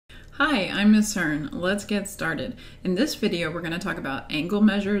Hi, I'm Miss Heeren. Let's get started. In this video, we're going to talk about angle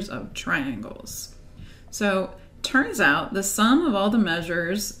measures of triangles. So, turns out the sum of all the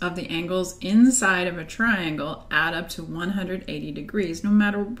measures of the angles inside of a triangle add up to 180 degrees, no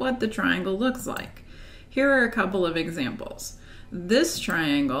matter what the triangle looks like. Here are a couple of examples. This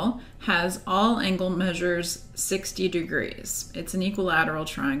triangle has all angle measures 60 degrees. It's an equilateral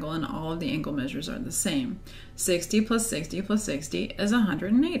triangle and all of the angle measures are the same. 60 plus 60 plus 60 is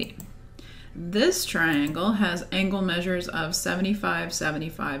 180. This triangle has angle measures of 75,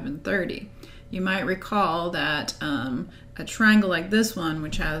 75, and 30. You might recall that a triangle like this one,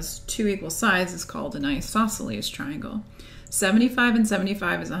 which has two equal sides, is called an isosceles triangle. 75 and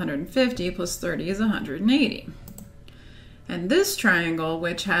 75 is 150 plus 30 is 180. And this triangle,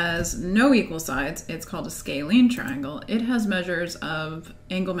 which has no equal sides, it's called a scalene triangle. It has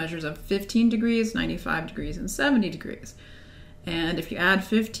angle measures of 15 degrees, 95 degrees, and 70 degrees. And if you add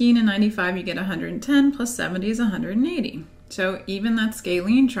 15 and 95, you get 110 plus 70 is 180. So even that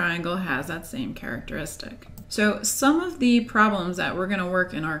scalene triangle has that same characteristic. So some of the problems that we're going to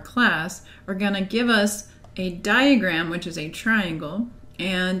work in our class are going to give us a diagram, which is a triangle,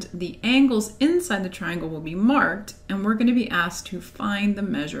 and the angles inside the triangle will be marked, and we're going to be asked to find the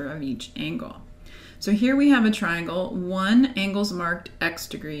measure of each angle. So here we have a triangle. One angle's marked x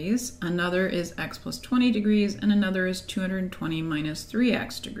degrees, another is x plus 20 degrees, and another is 220 minus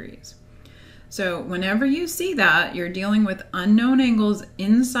 3x degrees. So whenever you see that you're dealing with unknown angles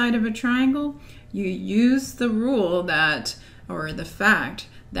inside of a triangle, you use the rule that, or the fact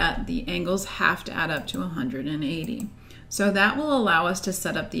that the angles have to add up to 180. So that will allow us to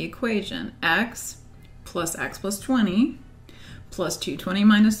set up the equation. X plus 20 plus 220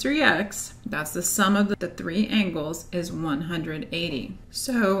 minus 3x, that's the sum of the three angles, is 180.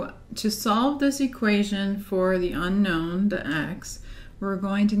 So to solve this equation for the unknown, the x, we're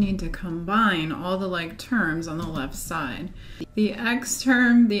going to need to combine all the like terms on the left side. The x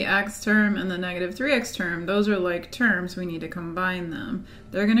term, and the negative 3x term, those are like terms. We need to combine them.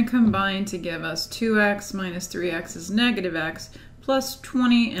 They're going to combine to give us 2x minus 3x is negative x, plus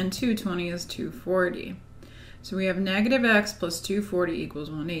 20 and 220 is 240. So we have negative x plus 240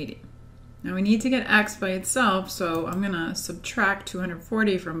 equals 180. Now we need to get x by itself, so I'm going to subtract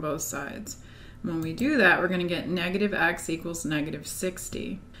 240 from both sides. When we do that, we're going to get negative x equals negative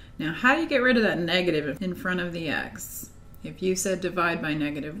 60. Now, how do you get rid of that negative in front of the x? If you said divide by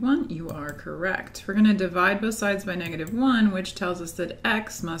negative 1, you are correct. We're going to divide both sides by negative 1, which tells us that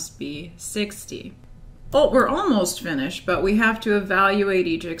x must be 60. Oh, we're almost finished, but we have to evaluate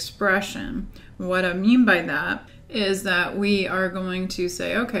each expression. What I mean by that is that we are going to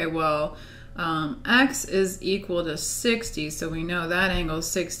say, okay, well, x is equal to 60, so we know that angle is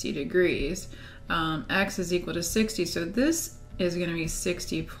 60 degrees. X is equal to 60, so this is going to be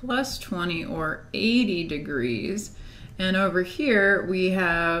 60 plus 20 or 80 degrees. And over here we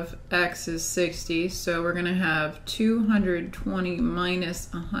have x is 60, so we're going to have 220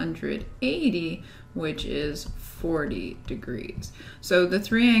 minus 180, which is 40 degrees. So the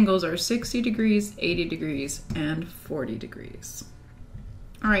three angles are 60 degrees, 80 degrees, and 40 degrees.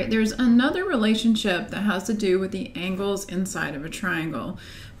 All right, there's another relationship that has to do with the angles inside of a triangle,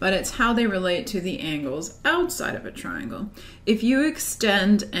 but it's how they relate to the angles outside of a triangle. If you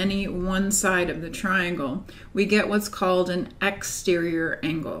extend any one side of the triangle, we get what's called an exterior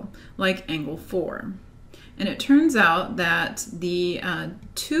angle, like angle 4. And it turns out that the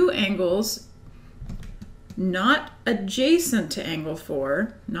two angles not adjacent to angle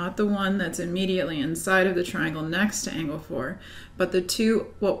 4, not the one that's immediately inside of the triangle next to angle 4, but the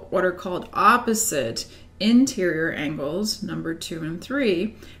two what are called opposite interior angles, number 2 and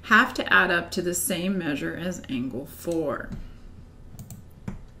 3, have to add up to the same measure as angle 4.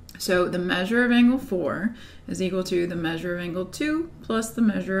 So the measure of angle 4 is equal to the measure of angle 2 plus the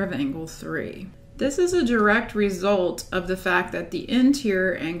measure of angle 3. This is a direct result of the fact that the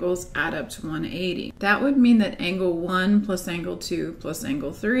interior angles add up to 180. That would mean that angle 1 plus angle 2 plus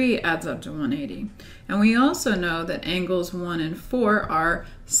angle 3 adds up to 180. And we also know that angles 1 and 4 are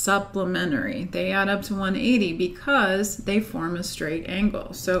supplementary. They add up to 180 because they form a straight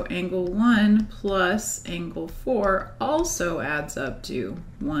angle. So angle 1 plus angle 4 also adds up to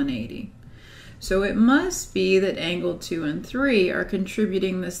 180. So it must be that angle 2 and 3 are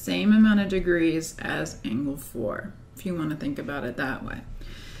contributing the same amount of degrees as angle 4, if you want to think about it that way.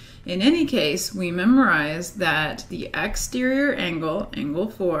 In any case, we memorize that the exterior angle, angle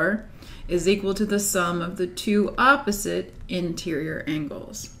 4, is equal to the sum of the two opposite interior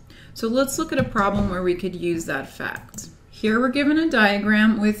angles. So let's look at a problem where we could use that fact. Here we're given a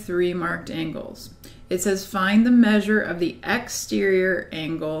diagram with three marked angles. it says find the measure of the exterior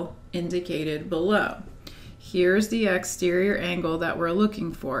angle indicated below. Here's the exterior angle that we're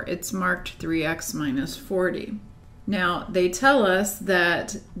looking for. It's marked 3x minus 40. Now, they tell us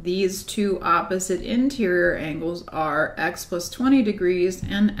that these two opposite interior angles are x plus 20 degrees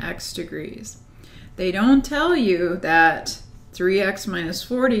and x degrees. They don't tell you that 3x minus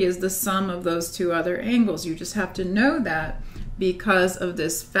 40 is the sum of those two other angles. You just have to know that because of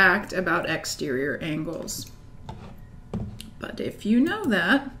this fact about exterior angles. But if you know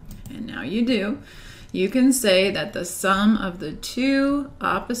that, and now you do, you can say that the sum of the two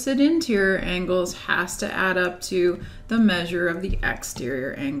opposite interior angles has to add up to the measure of the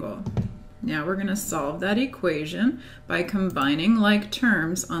exterior angle. Now we're going to solve that equation by combining like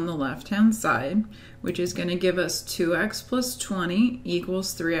terms on the left-hand side, which is going to give us 2x plus 20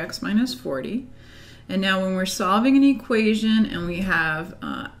 equals 3x minus 40. And now when we're solving an equation and we have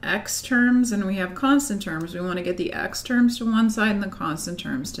x terms and we have constant terms, we want to get the x terms to one side and the constant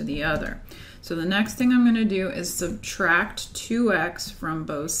terms to the other. So the next thing I'm going to do is subtract 2x from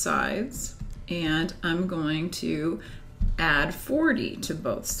both sides, and I'm going to add 40 to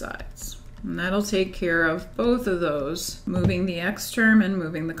both sides. And that'll take care of both of those, moving the x term and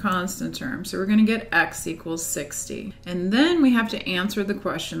moving the constant term. So we're going to get x equals 60. And then we have to answer the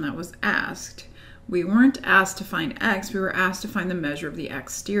question that was asked. We weren't asked to find x, we were asked to find the measure of the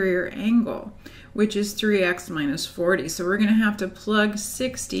exterior angle, which is 3x minus 40. So we're going to have to plug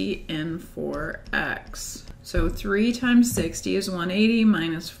 60 in for x. So 3 times 60 is 180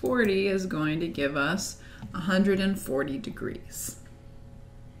 minus 40 is going to give us 140 degrees.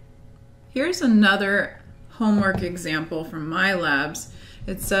 Here's another homework example from my labs.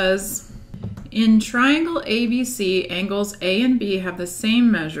 It says, in triangle ABC, angles A and B have the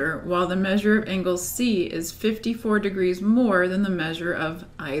same measure, while the measure of angle C is 54 degrees more than the measure of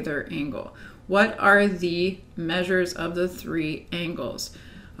either angle. What are the measures of the three angles?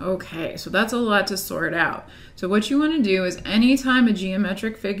 Okay, so that's a lot to sort out. So what you want to do is anytime a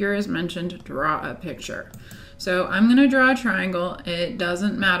geometric figure is mentioned, draw a picture. So I'm going to draw a triangle. It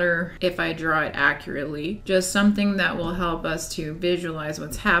doesn't matter if I draw it accurately, just something that will help us to visualize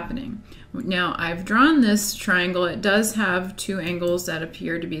what's happening. Now I've drawn this triangle. It does have two angles that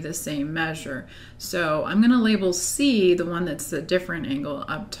appear to be the same measure. So I'm going to label C the one that's the different angle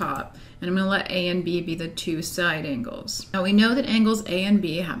up top, and I'm going to let A and B be the two side angles. Now we know that angles A and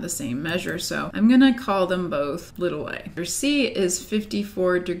B have the same measure, so I'm going to call them both little a. C is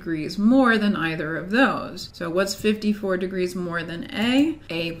 54 degrees more than either of those. So what's 54 degrees more than A?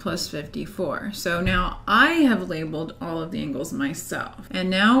 A plus 54. So now I have labeled all of the angles myself. And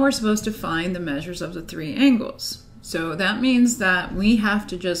now we're supposed to find the measures of the three angles. So that means that we have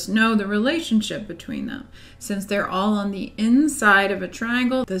to just know the relationship between them. Since they're all on the inside of a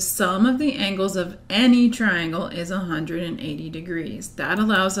triangle, the sum of the angles of any triangle is 180 degrees. That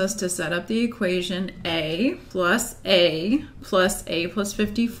allows us to set up the equation A plus A plus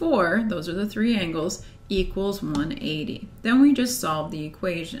 54, those are the three angles, equals 180. Then we just solve the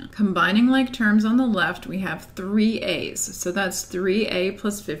equation. Combining like terms on the left, we have three a's. So that's 3a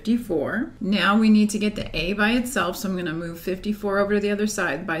plus 54. Now we need to get the a by itself, so I'm going to move 54 over to the other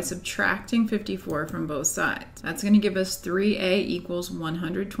side by subtracting 54 from both sides. That's going to give us 3a equals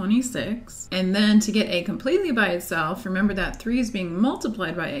 126. And then to get a completely by itself, remember that 3 is being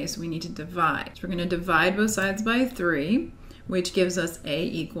multiplied by a, so we need to divide. So we're going to divide both sides by 3. Which gives us a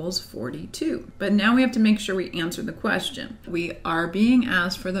equals 42. But now we have to make sure we answer the question. We are being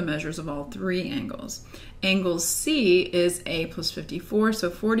asked for the measures of all three angles. Angle C is a plus 54, so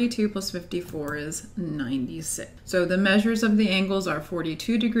 42 plus 54 is 96. So the measures of the angles are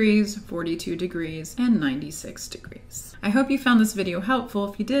 42 degrees, and 96 degrees. I hope you found this video helpful.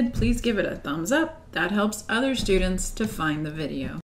 If you did, please give it a thumbs up. That helps other students to find the video.